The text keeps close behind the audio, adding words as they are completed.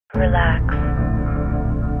Relax.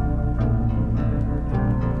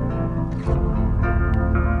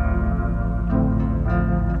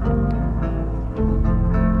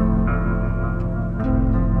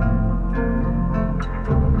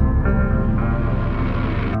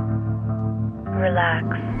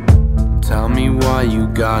 Relax. Tell me why you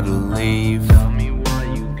gotta leave.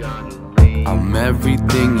 I'm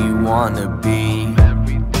everything you wanna be.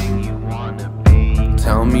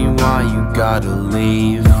 Tell me why you gotta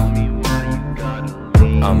leave.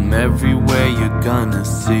 I'm everywhere you're gonna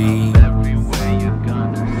see.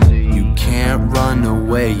 You can't run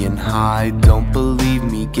away and hide. Don't believe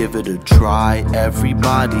me, give it a try.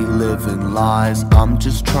 Everybody living lies. I'm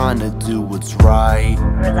just trying to do what's right.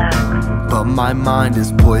 Relax. But my mind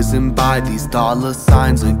is poisoned by these dollar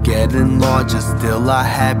signs are getting larger. Still I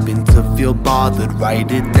happen to feel bothered.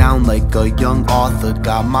 Write it down like a young author.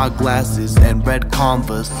 Got my glasses and red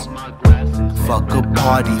Converse. Fuck a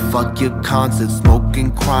party, fuck your concert.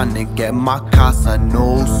 Smoking chronic at my casa.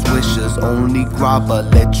 No swishers, only grabba.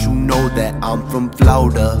 Let you know that I'm from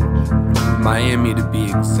Florida, Miami to be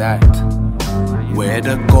exact. Where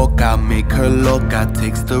the coca make her loca.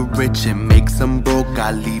 Takes the rich and makes them broke.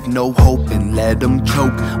 I leave no hope and let them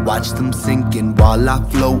choke. Watch them sinking while I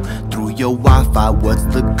float through your Wi-Fi. What's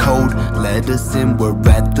the code? Let us in, we're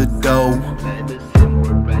at the door.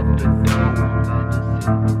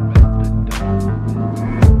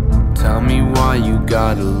 Tell me why you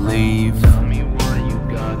gotta leave.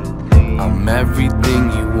 I'm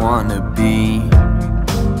everything you wanna be.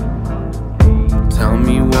 Tell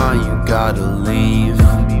me why you gotta leave.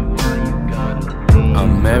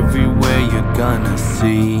 I'm everywhere you're gonna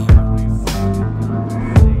see.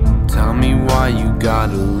 Tell me why you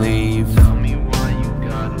gotta leave.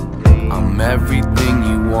 I'm everything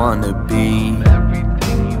you wanna be.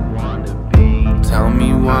 Tell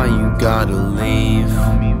me why you gotta leave.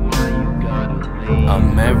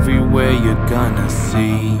 I'm everywhere you're gonna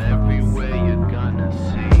see. Everywhere you're gonna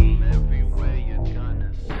see. Everywhere you're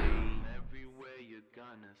gonna see. Everywhere you're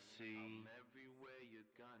gonna see.